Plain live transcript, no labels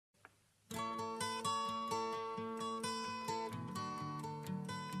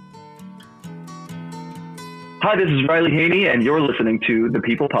Hi, this is Riley Haney, and you're listening to The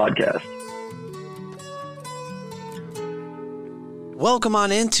People Podcast. Welcome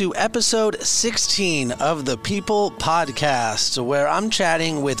on into episode 16 of The People Podcast, where I'm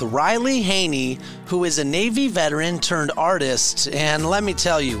chatting with Riley Haney, who is a Navy veteran turned artist. And let me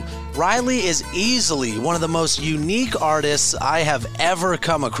tell you, Riley is easily one of the most unique artists I have ever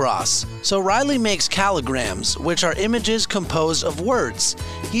come across. So Riley makes calligrams, which are images composed of words.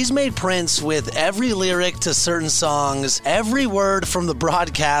 He's made prints with every lyric to certain songs, every word from the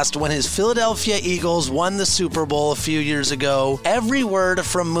broadcast when his Philadelphia Eagles won the Super Bowl a few years ago, every word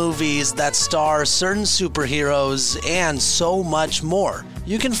from movies that star certain superheroes, and so much more.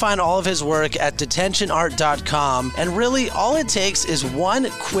 You can find all of his work at detentionart.com, and really all it takes is one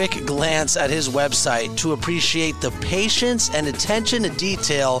quick glance at his website to appreciate the patience and attention to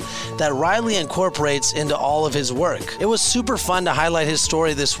detail that Riley incorporates into all of his work. It was super fun to highlight his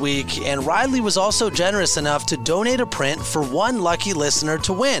story this week, and Riley was also generous enough to donate a print for one lucky listener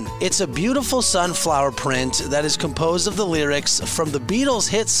to win. It's a beautiful sunflower print that is composed of the lyrics from the Beatles'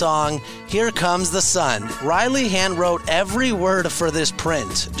 hit song, Here Comes the Sun. Riley handwrote every word for this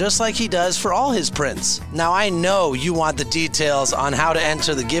print, just like he does for all his prints. Now, I know you want the details on how to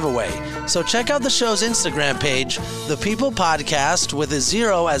enter the giveaway, so check out the show's Instagram page, The People Podcast, with a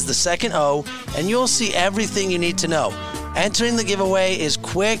 0 as the second O, and you'll see everything you need to know. Entering the giveaway is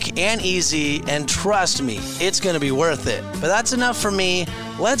quick and easy, and trust me, it's going to be worth it. But that's enough for me.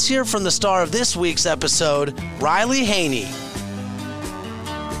 Let's hear from the star of this week's episode, Riley Haney.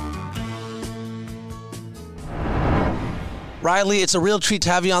 Riley, it's a real treat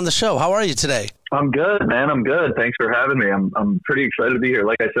to have you on the show. How are you today? I'm good, man. I'm good. Thanks for having me. I'm pretty excited to be here.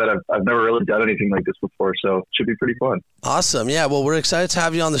 Like I said, I've never really done anything like this before, so it should be pretty fun. Awesome. Yeah, well, we're excited to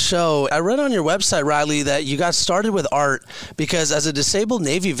have you on the show. I read on your website, Riley, that you got started with art because as a disabled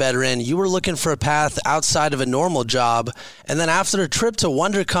Navy veteran, you were looking for a path outside of a normal job. And then after a trip to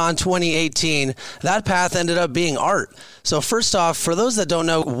WonderCon 2018, that path ended up being art. So first off, for those that don't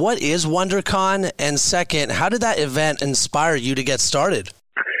know, what is WonderCon? And second, how did that event inspire you to get started?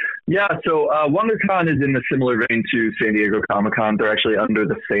 Yeah, so WonderCon is in a similar vein to San Diego Comic-Con. They're actually under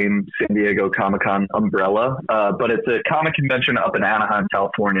the same San Diego Comic-Con umbrella, but it's a comic convention up in Anaheim,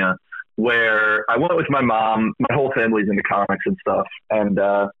 California, where I went with my mom. My whole family's into comics and stuff, and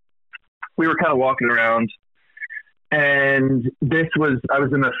we were kind of walking around, and I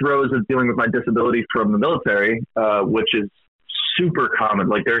was in the throes of dealing with my disability from the military, which is super common.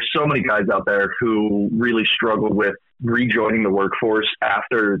 Like, there's so many guys out there who really struggle with rejoining the workforce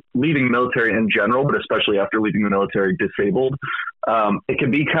after leaving the military in general, but especially after leaving the military disabled. It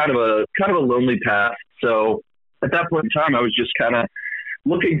can be kind of a lonely path. So at that point in time, I was just kind of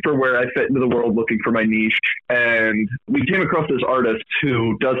looking for where I fit into the world, looking for my niche. And we came across this artist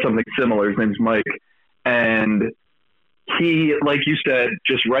who does something similar. His name's Mike. And he, like you said,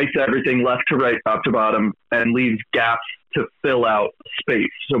 just writes everything left to right, top to bottom, and leaves gaps to fill out space.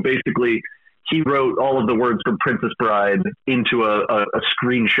 So basically, he wrote all of the words from Princess Bride into a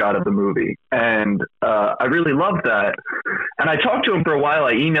screenshot of the movie. And I really loved that. And I talked to him for a while.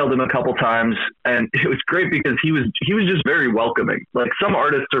 I emailed him a couple times, and it was great because he was just very welcoming. Like, some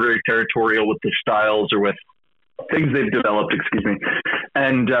artists are very territorial with their styles or with things they've developed,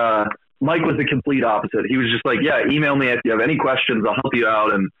 And Mike was the complete opposite. He was just like, yeah, email me if you have any questions, I'll help you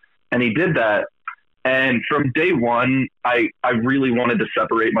out. And he did that. And from day one, I really wanted to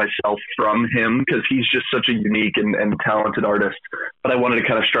separate myself from him because he's just such a unique and talented artist. But I wanted to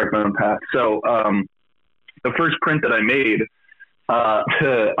kind of strike my own path. So the first print that I made,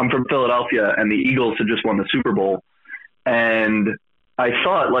 I'm from Philadelphia, and the Eagles had just won the Super Bowl. And I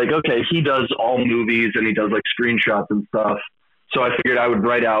thought, like, okay, he does all movies and he does like screenshots and stuff. So I figured I would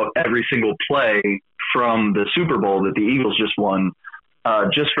write out every single play from the Super Bowl that the Eagles just won.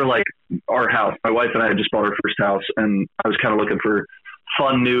 Just for like our house. My wife and I had just bought our first house, and I was kind of looking for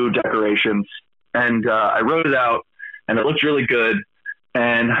fun new decorations. And I wrote it out, and it looked really good.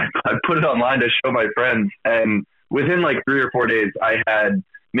 And I put it online to show my friends. And within like 3 or 4 days, I had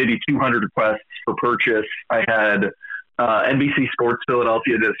maybe 200 requests for purchase. I had NBC Sports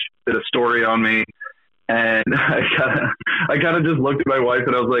Philadelphia did a story on me, and I kind of just looked at my wife,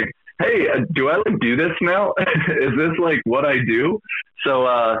 and I was like, hey, do I like do this now? Is this like what I do?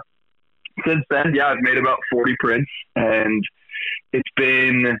 So since then, yeah, I've made about 40 prints, and it's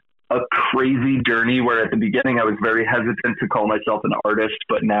been a crazy journey where at the beginning I was very hesitant to call myself an artist,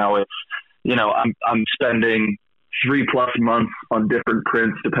 but now it's, you know, I'm spending 3+ months on different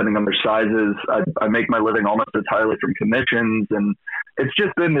prints depending on their sizes. I make my living almost entirely from commissions, and it's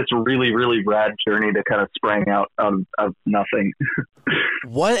just been this really, really rad journey that kind of sprang out of nothing.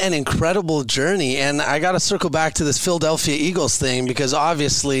 What an incredible journey. And I got to circle back to this Philadelphia Eagles thing, because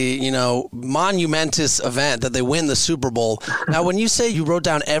obviously, monumentous event that they win the Super Bowl. Now, when you say you wrote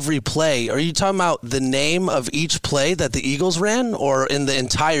down every play, are you talking about the name of each play that the Eagles ran, or in the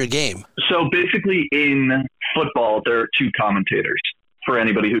entire game? So basically in football, there are two commentators. For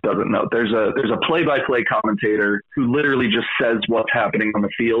anybody who doesn't know, there's a play-by-play commentator who literally just says what's happening on the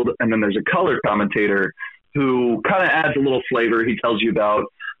field, and then there's a color commentator who kind of adds a little flavor. He tells you about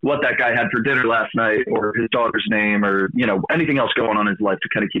what that guy had for dinner last night, or his daughter's name, or anything else going on in his life to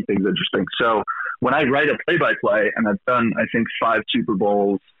kind of keep things interesting. So when I write a play-by-play, and I've done I think 5 Super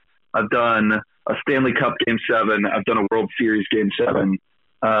Bowls, I've done a Stanley Cup Game 7, I've done a World Series Game 7.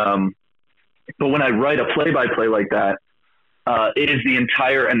 But when I write a play-by-play like that, it is the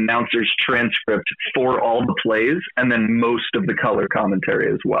entire announcer's transcript for all the plays, and then most of the color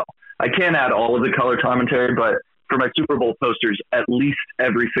commentary as well. I can't add all of the color commentary, but for my Super Bowl posters, at least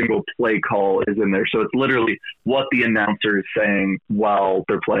every single play call is in there. So it's literally what the announcer is saying while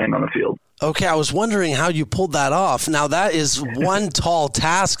they're playing on the field. Okay, I was wondering how you pulled that off. Now, that is one tall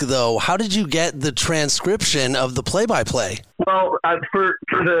task, though. How did you get the transcription of the play-by-play? Well, for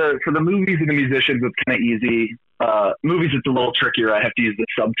the movies and the musicians, it's kind of easy. Movies, it's a little trickier. I have to use the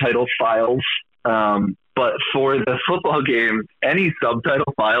subtitle files. But for the football games, any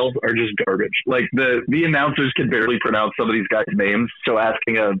subtitle files are just garbage. Like the announcers can barely pronounce some of these guys' names. So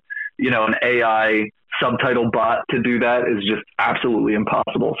asking an AI subtitle bot to do that is just absolutely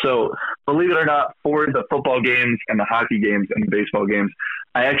impossible. So believe it or not, for the football games and the hockey games and the baseball games,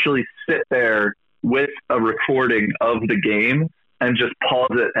 I actually sit there with a recording of the game and just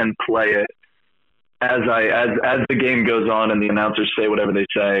pause it and play it as the game goes on and the announcers say whatever they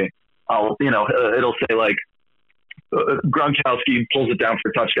say. It'll say like Gronkowski pulls it down for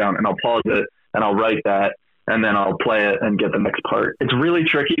a touchdown, and I'll pause it and I'll write that, and then I'll play it and get the next part. It's really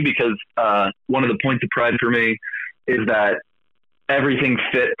tricky because one of the points of pride for me is that everything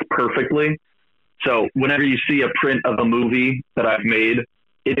fits perfectly. So whenever you see a print of a movie that I've made,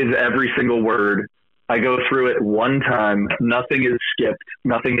 it is every single word. I go through it one time. Nothing is skipped.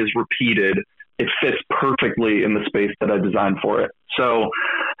 Nothing is repeated. It fits perfectly in the space that I designed for it. So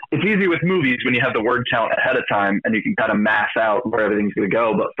it's easy with movies when you have the word count ahead of time and you can kind of mass out where everything's going to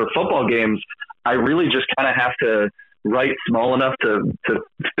go. But for football games, I really just kind of have to write small enough to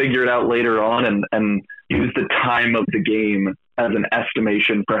figure it out later on and use the time of the game as an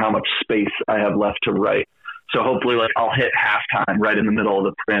estimation for how much space I have left to write. So hopefully I'll hit halftime right in the middle of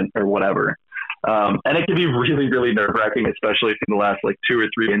the print or whatever. And it can be really, really nerve-wracking, especially in the last 2 or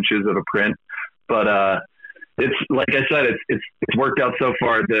 3 inches of a print. But it's like I said, it's worked out so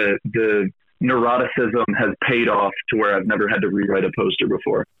far. The neuroticism has paid off to where I've never had to rewrite a poster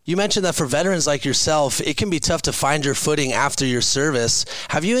before. You mentioned that for veterans like yourself, it can be tough to find your footing after your service.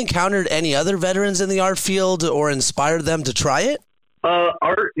 Have you encountered any other veterans in the art field or inspired them to try it?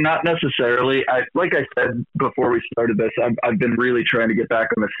 Art, not necessarily. Like I said before we started this, I've been really trying to get back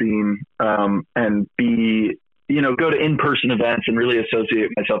on the scene and be, go to in-person events and really associate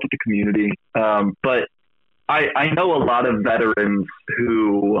myself with the community. But I know a lot of veterans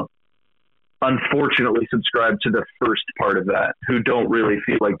who unfortunately subscribe to the first part of that, who don't really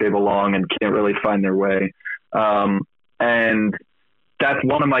feel like they belong and can't really find their way. And that's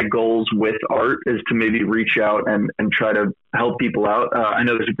one of my goals with art, is to maybe reach out and try to help people out. I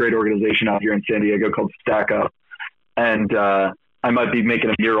know there's a great organization out here in San Diego called Stack Up, and I might be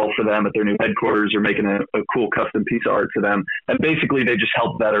making a mural for them at their new headquarters, or making a cool custom piece of art for them. And basically they just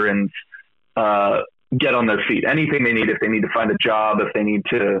help veterans get on their feet. Anything they need, if they need to find a job, if they need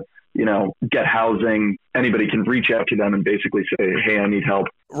to, get housing, anybody can reach out to them and basically say, hey, I need help.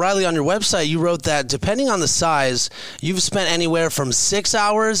 Riley, on your website, you wrote that depending on the size, you've spent anywhere from 6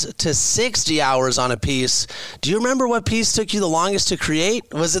 hours to 60 hours on a piece. Do you remember what piece took you the longest to create?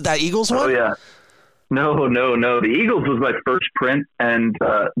 Was it that Eagles one? Oh, yeah. No. The Eagles was my first print, and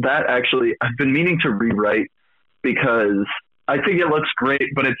that actually, I've been meaning to rewrite because I think it looks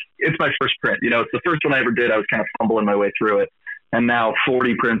great, but it's my first print. It's the first one I ever did. I was kind of fumbling my way through it. And now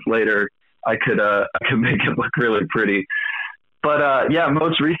 40 prints later, I could make it look really pretty. But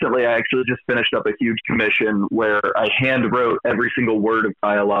most recently, I actually just finished up a huge commission where I hand wrote every single word of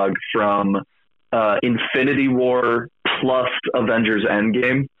dialogue from Infinity War plus Avengers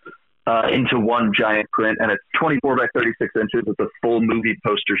Endgame into one giant print. And it's 24 by 36 inches. It's a full movie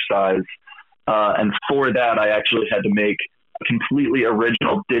poster size. And for that, I actually had to make a completely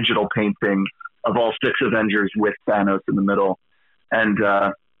original digital painting of all 6 Avengers with Thanos in the middle. And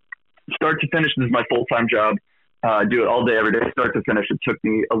start to finish, this is my full-time job. I do it all day, every day, start to finish. It took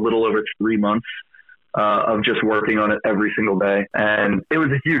me a little over 3 months of just working on it every single day. And it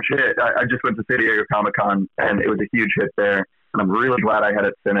was a huge hit. I just went to San Diego Comic-Con, and it was a huge hit there. And I'm really glad I had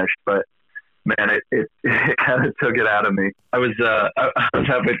it finished. But, man, it kind of took it out of me. I was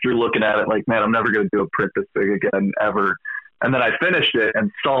halfway through looking at it like, man, I'm never going to do a print this big again, ever. And then I finished it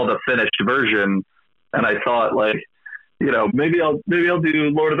and saw the finished version, and I thought, like, you know, maybe I'll do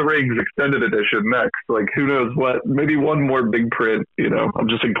Lord of the Rings extended edition next. Like, who knows what? Maybe one more big print. You know, I'm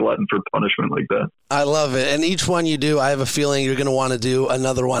just a glutton for punishment like that. I love it, and each one you do, I have a feeling you're going to want to do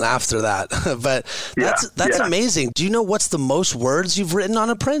another one after that. But that's amazing. Do you know what's the most words you've written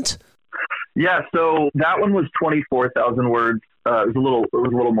on a print? Yeah, so that one was 24,000 words. It was a little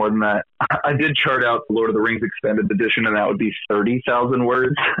more than that. I did chart out the Lord of the Rings extended edition, and that would be 30,000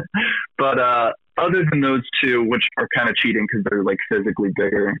 words. But other than those two, which are kind of cheating because they're like physically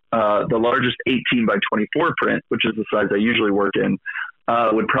bigger, the largest 18 by 24 print, which is the size I usually work in,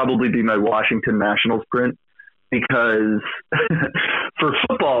 would probably be my Washington Nationals print. Because for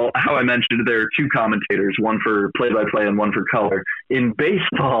football, how I mentioned, there are 2 commentators, one for play-by-play and one for color. In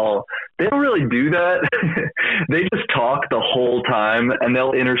baseball, they don't really do that. They just talk the whole time, and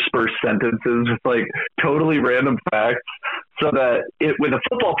they'll intersperse sentences with like totally random facts, so that with a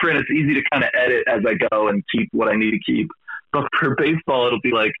football print, it's easy to kind of edit as I go and keep what I need to keep. But for baseball, it'll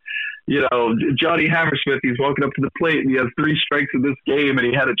be like, you know, Johnny Hammersmith, he's walking up to the plate and he has 3 strikes in this game and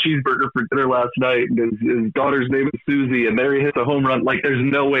he had a cheeseburger for dinner last night and his daughter's name is Susie and there he hits a home run. Like, there's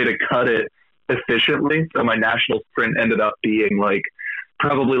no way to cut it efficiently. So my Nationals print ended up being like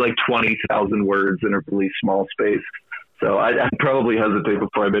probably like 20,000 words in a really small space. So I'd probably hesitate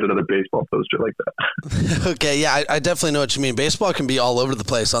before I made another baseball poster like that. Okay, yeah, I definitely know what you mean. Baseball can be all over the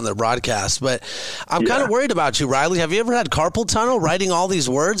place on their broadcast, but I'm kind of worried about you, Riley. Have you ever had carpal tunnel writing all these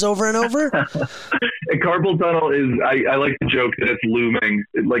words over and over? And carpal tunnel is, I like to joke that it's looming.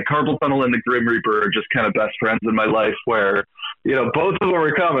 Like carpal tunnel and the Grim Reaper are just kind of best friends in my life where, you know, both of them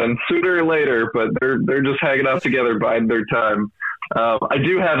are coming sooner or later, but they're just hanging out together biding their time. I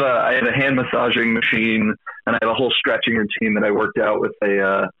have a hand massaging machine, and I have a whole stretching routine that I worked out with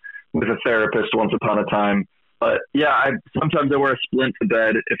a therapist once upon a time. But yeah, sometimes I wear a splint to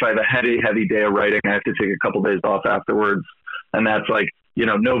bed. If I have a heavy day of writing, I have to take a couple days off afterwards. And that's like, you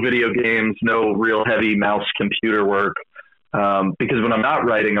know, no video games, no real heavy mouse computer work. Because when I'm not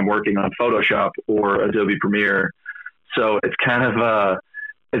writing, I'm working on Photoshop or Adobe Premiere. So it's kind of a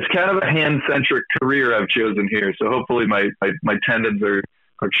hand-centric career I've chosen here. So hopefully my tendons are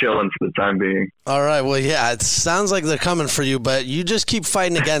chilling for the time being. All right. Well, yeah, it sounds like they're coming for you, but you just keep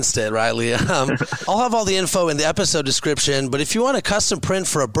fighting against it, Riley. I'll have all the info in the episode description, but if you want a custom print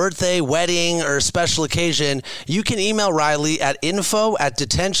for a birthday, wedding, or special occasion, you can email Riley at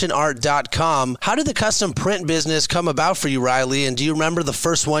info@detentionart.com. How did the custom print business come about for you, Riley? And do you remember the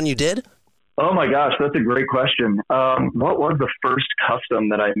first one you did? Oh my gosh, that's a great question. What was the first custom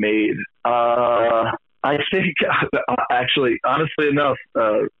that I made? I think, actually, honestly enough,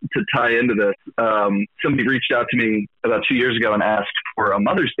 to tie into this, somebody reached out to me about 2 years ago and asked for a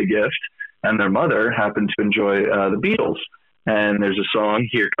Mother's Day gift, and their mother happened to enjoy the Beatles. And there's a song,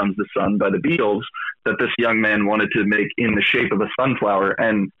 Here Comes the Sun, by the Beatles, that this young man wanted to make in the shape of a sunflower.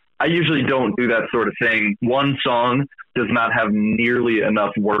 And I usually don't do that sort of thing. One song does not have nearly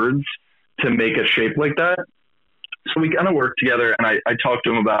enough words to make a shape like that. So we kind of worked together, and I talked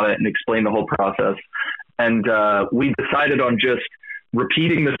to him about it and explained the whole process. And we decided on just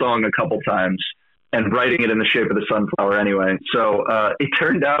repeating the song a couple times and writing it in the shape of the sunflower anyway. So it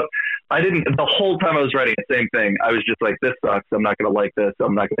turned out the whole time I was writing the same thing, I was just like, this sucks. I'm not going to like this.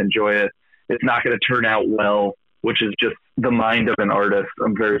 I'm not going to enjoy it. It's not going to turn out well, which is just the mind of an artist.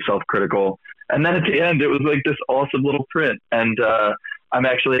 I'm very self-critical. And then at the end, it was like this awesome little print. And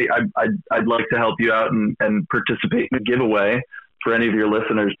I'd like to help you out and participate in a giveaway for any of your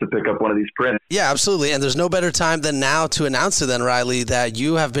listeners to pick up one of these prints. Yeah, absolutely. And there's no better time than now to announce to them, Riley, that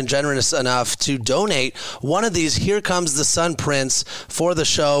you have been generous enough to donate one of these Here Comes the Sun prints for the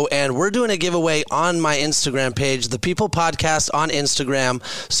show. And we're doing a giveaway on my Instagram page, The People Podcast on Instagram.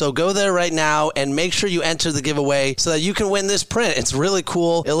 So go there right now and make sure you enter the giveaway so that you can win this print. It's really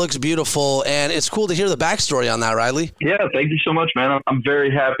cool. It looks beautiful. And it's cool to hear the backstory on that, Riley. Yeah, thank you so much, man. I'm very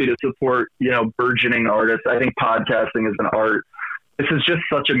happy to support, burgeoning artists. I think podcasting is an art. This is just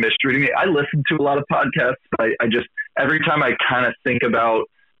such a mystery to me. I listen to a lot of podcasts, but I just, every time I kind of think about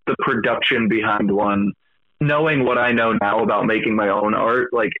the production behind one, knowing what I know now about making my own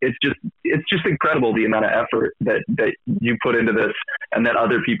art, like it's just incredible the amount of effort that you put into this and that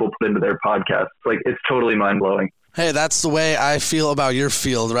other people put into their podcasts. Like it's totally mind blowing. Hey, that's the way I feel about your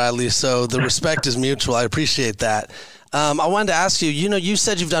field, Riley. So the respect is mutual. I appreciate that. I wanted to ask you, you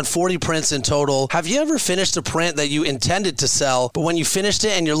said you've done 40 prints in total. Have you ever finished a print that you intended to sell, but when you finished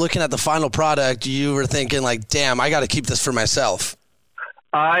it and you're looking at the final product, you were thinking like, damn, I got to keep this for myself?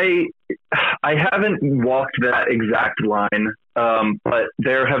 I haven't walked that exact line, but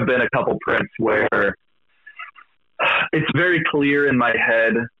there have been a couple prints where it's very clear in my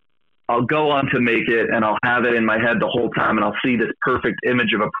head. I'll go on to make it and I'll have it in my head the whole time and I'll see this perfect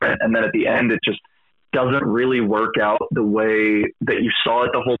image of a print. And then at the end, it just doesn't really work out the way that you saw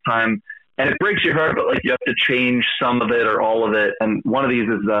it the whole time. And it breaks your heart, but like you have to change some of it or all of it. And one of these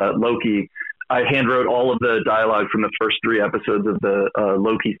is Loki. I hand wrote all of the dialogue from the first 3 episodes of the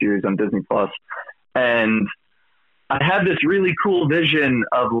Loki series on Disney Plus. And I had this really cool vision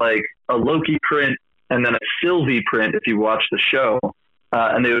of like a Loki print and then a Sylvie print if you watch the show.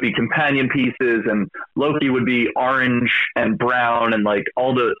 And they would be companion pieces, and Loki would be orange and brown and like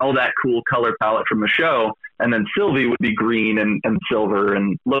all that cool color palette from the show. And then Sylvie would be green and silver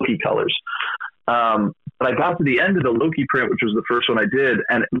and Loki colors. But I got to the end of the Loki print, which was the first one I did,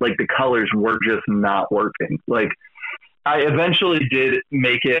 and like the colors were just not working. Like I eventually did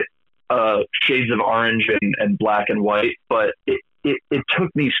make it shades of orange and black and white, but it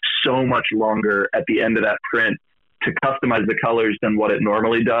took me so much longer at the end of that print to customize the colors than what it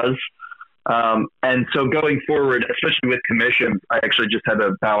normally does. And so going forward, especially with commissions, I actually just had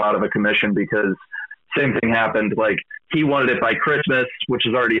to bow out of a commission because same thing happened. Like he wanted it by Christmas, which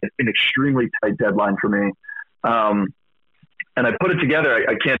is already an extremely tight deadline for me. And I put it together.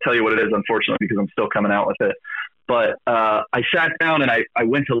 I can't tell you what it is, unfortunately, because I'm still coming out with it. But I sat down and I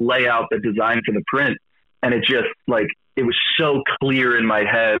went to lay out the design for the print, and it just like, it was so clear in my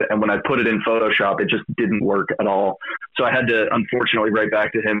head. And when I put it in Photoshop, it just didn't work at all. So I had to unfortunately write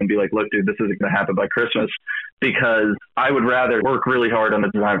back to him and be like, look, dude, this isn't going to happen by Christmas, because I would rather work really hard on the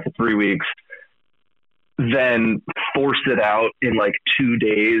design for 3 weeks than force it out in like 2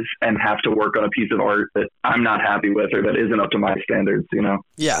 days and have to work on a piece of art that I'm not happy with or that isn't up to my standards,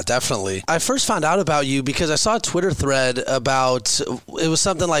 Yeah, definitely. I first found out about you because I saw a Twitter thread about, it was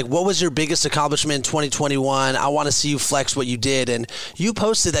something like, what was your biggest accomplishment in 2021? I want to see you flex what you did. And you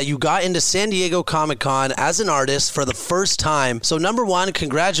posted that you got into San Diego Comic-Con as an artist for the first time. So number 1,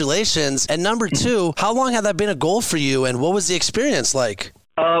 congratulations. And number 2, how long had that been a goal for you? And what was the experience like?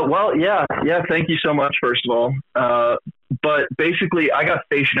 Well, yeah. Thank you so much, first of all. But basically, I got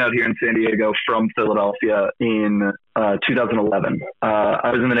stationed out here in San Diego from Philadelphia in 2011.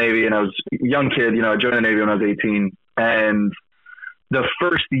 I was in the Navy, and I was a young kid. I joined the Navy when I was 18. And the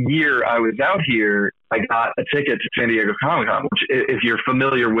first year I was out here, I got a ticket to San Diego Comic-Con, which if you're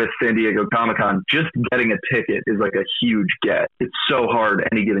familiar with San Diego Comic-Con, just getting a ticket is like a huge get. It's so hard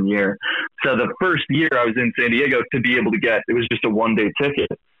any given year. So the first year I was in San Diego, to be able to get, it was just a 1-day ticket,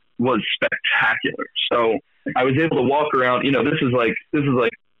 was spectacular. So I was able to walk around, this is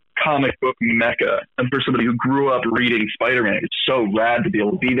like comic book mecca. And for somebody who grew up reading Spider-Man, it's so rad to be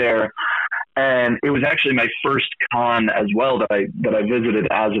able to be there. And it was actually my first con as well that I visited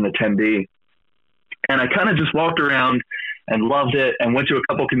as an attendee. And I kind of just walked around and loved it and went to a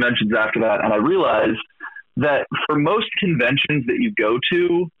couple conventions after that. And I realized that for most conventions that you go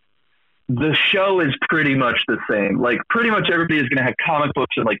to, the show is pretty much the same. Like pretty much everybody is going to have comic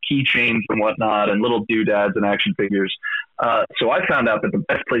books and like keychains and whatnot and little doodads and action figures. So I found out that the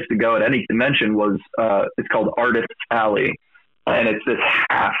best place to go at any convention was, it's called Artist's Alley. And it's this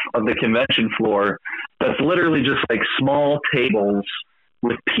half of the convention floor that's literally just like small tables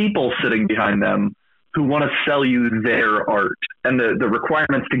with people sitting behind them who want to sell you their art. And the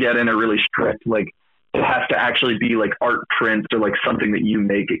requirements to get in are really strict. Like it has to actually be like art prints or like something that you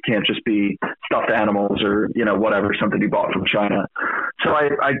make. It can't just be stuffed animals or, whatever, something you bought from China. So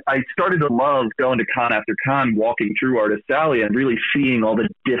I started to love going to con after con, walking through Artist's Alley and really seeing all the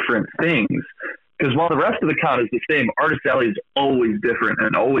different things. Because while the rest of the con is the same, Artist's Alley is always different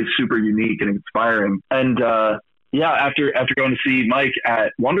and always super unique and inspiring. And after going to see Mike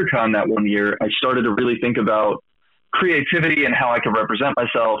at WonderCon that one year, I started to really think about creativity and how I could represent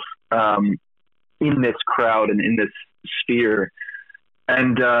myself in this crowd and in this sphere.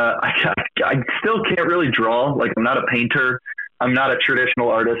 And I still can't really draw. Like I'm not a painter. I'm not a traditional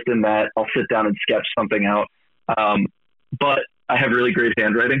artist in that I'll sit down and sketch something out. But I have really great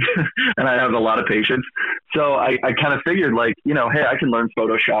handwriting and I have a lot of patience. So I kind of figured like, hey, I can learn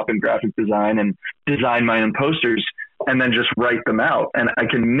Photoshop and graphic design and design my own posters. and then just write them out. And I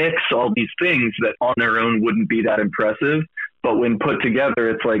can mix all these things that on their own wouldn't be that impressive, but when put together,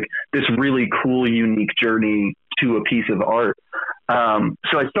 it's like this really cool, unique journey to a piece of art.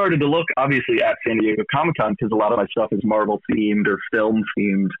 So I started to look obviously at San Diego Comic-Con because a lot of my stuff is Marvel themed or film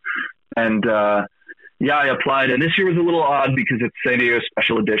themed. And, I applied, and this year was a little odd because it's San Diego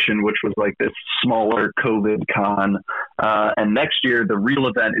Special Edition, which was like this smaller COVID con. And next year, the real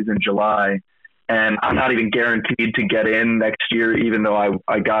event is in July, and I'm not even guaranteed to get in next year, even though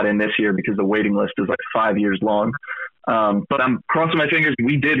I got in this year because the waiting list is like 5 years long. But I'm crossing my fingers.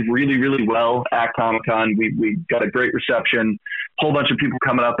 We did really, really well at Comic-Con. We got a great reception, whole bunch of people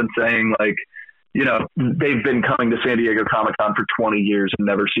coming up and saying like, you know, they've been coming to San Diego Comic-Con for 20 years and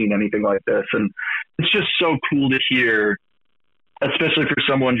never seen anything like this. And it's just so cool to hear, especially for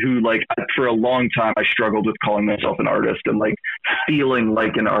someone who, like, for a long time, I struggled with calling myself an artist and, like, feeling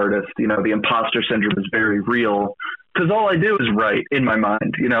like an artist. You know, the imposter syndrome is very real because all I do is write in my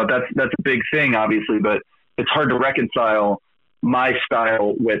mind. You know, that's a big thing, obviously, but it's hard to reconcile my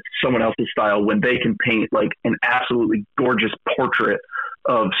style with someone else's style when they can paint, like, an absolutely gorgeous portrait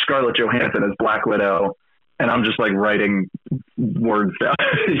of Scarlett Johansson as Black Widow, and I'm just like writing words down,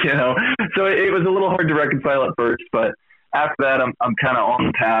 you know? So it was a little hard to reconcile at first, but after that, I'm kind of on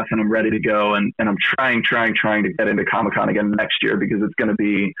the path and I'm ready to go. And I'm trying to get into Comic-Con again next year because it's going to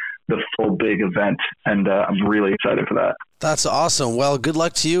be the full big event. And I'm really excited for that. That's awesome. Well, good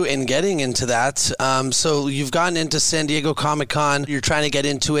luck to you in getting into that. So you've gotten into San Diego Comic-Con. You're trying to get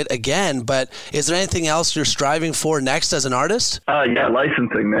into it again, but is there anything else you're striving for next as an artist? Yeah,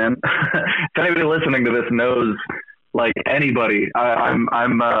 licensing, man. If anybody listening to this knows, like anybody,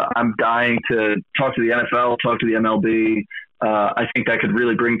 I'm dying to talk to the NFL, talk to the MLB. I think that could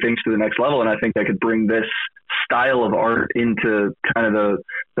really bring things to the next level, and I think that could bring this style of art into kind of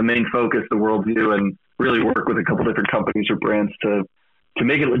the main focus, the worldview, and really work with a couple different companies or brands to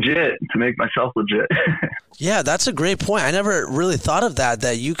make it legit, to make myself legit. Yeah, that's a great point. I never really thought of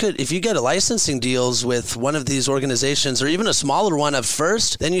that you could, if you get a licensing deals with one of these organizations or even a smaller one at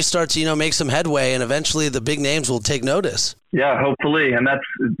first, then you start to, you know, make some headway and eventually the big names will take notice. Yeah, hopefully. And that's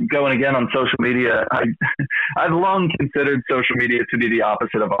going again on social media. I've long considered social media to be the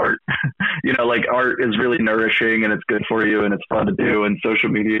opposite of art. You know, like art is really nourishing and it's good for you and it's fun to do. And social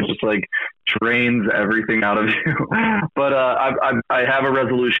media is just like drains everything out of you. But I have a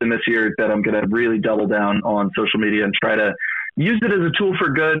resolution this year that I'm going to really double down on social media and try to use it as a tool for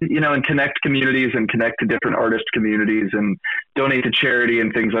good, you know, and connect communities and connect to different artist communities and donate to charity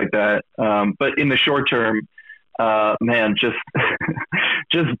and things like that. But in the short term, man,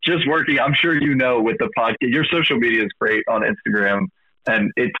 just working. I'm sure, you know, with the podcast, your social media is great on Instagram.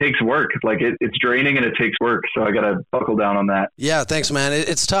 And it takes work. Like it's draining and it takes work. So I got to buckle down on that. Yeah, thanks, man.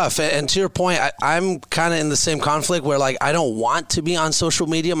 It's tough. And to your point, I'm kind of in the same conflict where like I don't want to be on social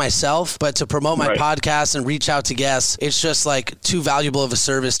media myself, but to promote my podcast and reach out to guests, it's just like too valuable of a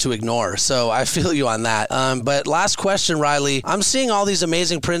service to ignore. So I feel you on that. But last question, Riley. I'm seeing all these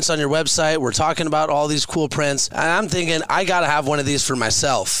amazing prints on your website. We're talking about all these cool prints. And I'm thinking I got to have one of these for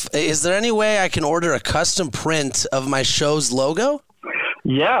myself. Is there any way I can order a custom print of my show's logo?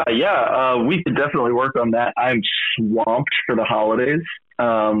 Yeah. We could definitely work on that. I'm swamped for the holidays.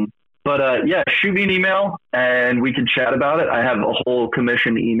 But shoot me an email and we can chat about it. I have a whole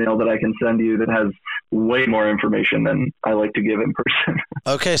commission email that I can send you that has way more information than I like to give in person.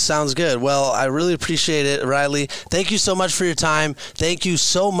 Okay, sounds good. Well, I really appreciate it, Riley. Thank you so much for your time. Thank you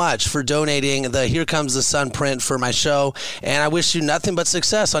so much for donating the Here Comes the Sun print for my show. And I wish you nothing but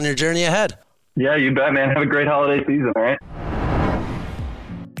success on your journey ahead. Yeah, you bet, man. Have a great holiday season, all right?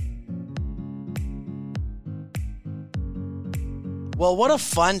 Well, what a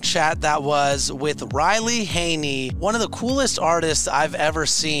fun chat that was with Riley Haney, one of the coolest artists I've ever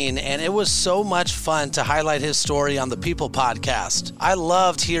seen, and it was so much fun to highlight his story on the People Podcast. I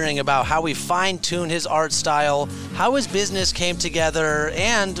loved hearing about how he fine-tuned his art style, how his business came together,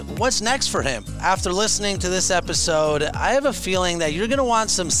 and what's next for him. After listening to this episode, I have a feeling that you're going to want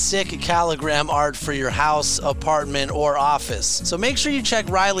some sick Calligram art for your house, apartment, or office. So make sure you check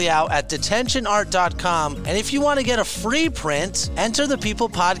Riley out at detentionart.com, and if you want to get a free print, enter the People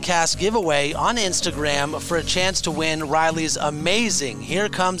Podcast giveaway on Instagram for a chance to win Riley's amazing Here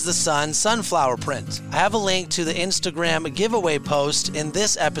Comes the Sun sunflower print. I have a link to the Instagram giveaway post in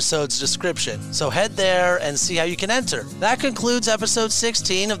this episode's description, so head there and see how you can enter. That concludes episode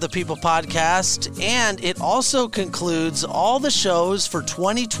 16 of the People Podcast, and it also concludes all the shows for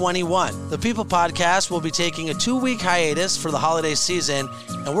 2021. The People Podcast will be taking a 2-week hiatus for the holiday season,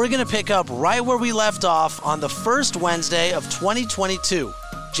 and we're going to pick up right where we left off on the first Wednesday of 2022,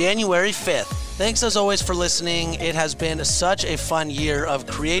 January 5th. Thanks as always for listening. It has been such a fun year of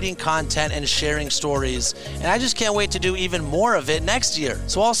creating content and sharing stories, and I just can't wait to do even more of it next year.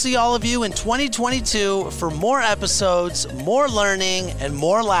 So I'll see all of you in 2022 for more episodes, more learning, and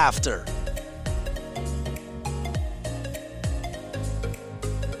more laughter.